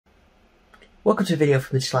Welcome to a video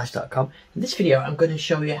from thedigitallife.com. In this video I'm going to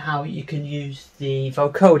show you how you can use the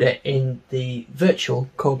vocoder in the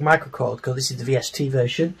virtual Korg microKorg, because this is the VST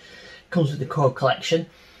version. It comes with the Korg collection.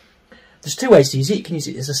 There's two ways to use it. You can use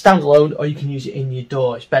it as a standalone or you can use it in your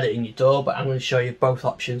DAW. It's better in your DAW, but I'm going to show you both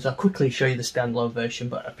options. I'll quickly show you the standalone version,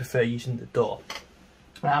 but I prefer using the DAW.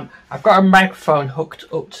 I've got a microphone hooked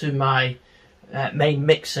up to my main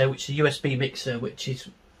mixer, which is a USB mixer, which is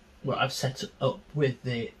what I've set up with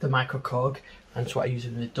the microKorg, and that's what I use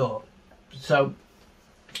in the DAW. So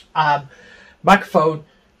microphone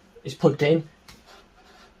is plugged in.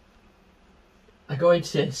 I go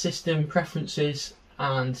into system preferences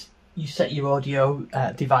and you set your audio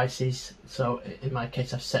devices. So in my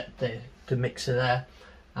case I've set the mixer there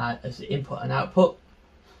as the input and output.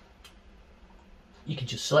 You can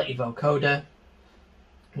just select your vocoder.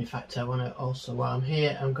 In fact, I want to also, while I'm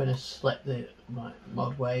here, I'm going to select my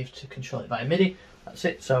mod wave to control it via MIDI. That's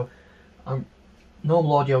it. So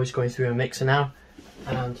normal audio is going through a mixer now,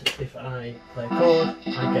 and if I play a chord,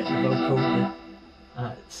 I get the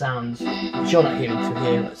vocoder sounds, which you're not hearing through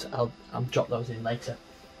here. I'll drop those in later.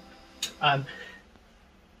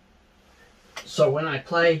 So when I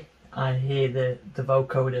play, I hear the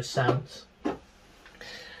vocoder sounds,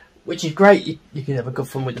 which is great. You can have a good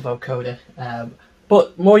fun with the vocoder.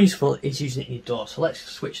 But more useful is using it in your DAW. So let's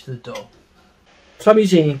switch to the DAW. So I'm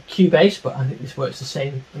using Cubase, but I think this works the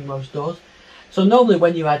same in most DAWs. So normally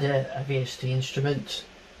when you add a VST instrument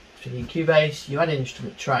to your Cubase, you add an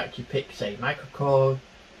instrument track, you pick, say, microKorg,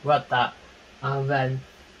 you add that, and then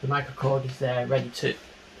the microKorg is there ready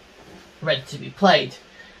to be played.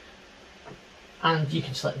 And you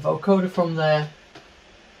can select the vocoder from there.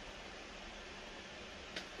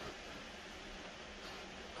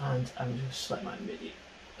 And I'm going to select my MIDI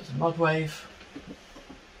as a mod wave,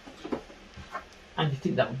 and you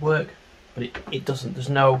think that would work, but it doesn't. There's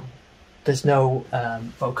no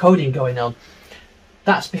vocoding going on.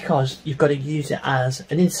 That's because you've got to use it as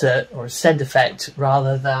an insert or a send effect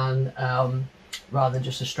rather than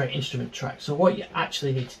just a straight instrument track. So what you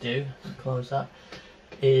actually need to do, and close that,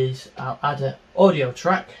 is I'll add an audio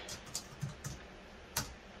track,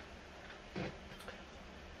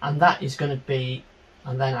 and that is going to be.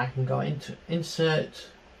 And then I can go into insert,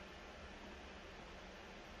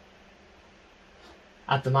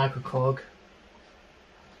 add the microKorg,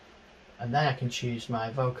 and then I can choose my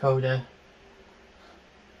vocoder.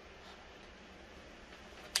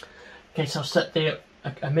 Okay, so I've set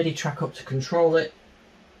a MIDI track up to control it,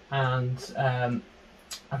 and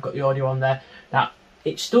I've got the audio on there. Now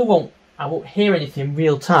it still I won't hear anything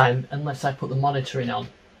real time unless I put the monitoring on.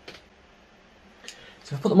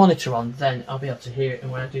 So if I put the monitor on, then I'll be able to hear it,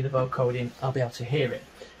 and when I do the vocoding, I'll be able to hear it.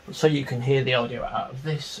 So you can hear the audio out of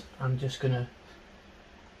this. I'm just going to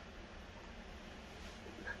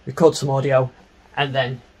record some audio and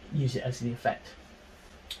then use it as the effect.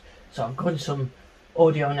 So I'm going to some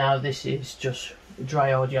audio now. This is just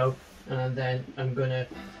dry audio, and then I'm going to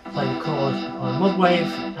play the chord on a mod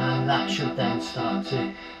wave, and that should then start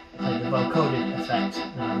to play the vocoder effect,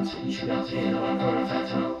 and you should be able to hear the vocoder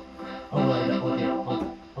effect and overlay the audio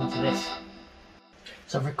onto this.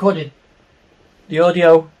 So I've recorded the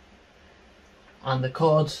audio and the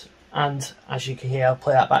chords, and as you can hear, I'll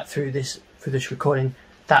play that back through this recording.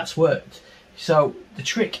 That's worked. So the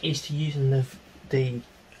trick is to using the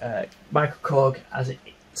microKorg as a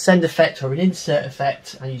send effect or an insert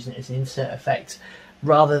effect, and using it as an insert effect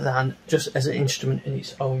rather than just as an instrument in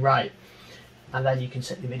its own right. And then you can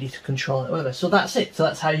set the MIDI to control it, whatever. So that's it. So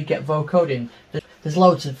that's how you get vocoding. There's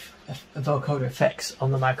loads of vocoder effects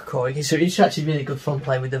on the microKorg. It's actually really good fun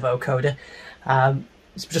playing with the vocoder.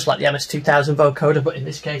 It's just like the MS-2000 vocoder, but in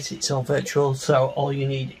this case it's all virtual, so all you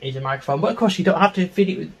need is a microphone. But of course you don't have to feed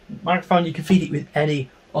it with microphone. You can feed it with any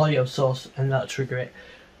audio source and that'll trigger it.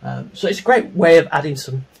 So it's a great way of adding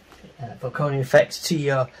some vocoding effects to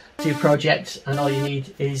your project, and all you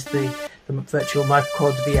need is the virtual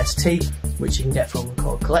microKorg VST, which you can get from the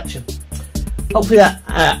Korg collection. Hopefully that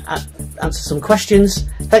answers some questions.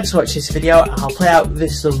 Thanks for watching this video. I'll play out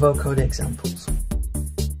this vocoder example.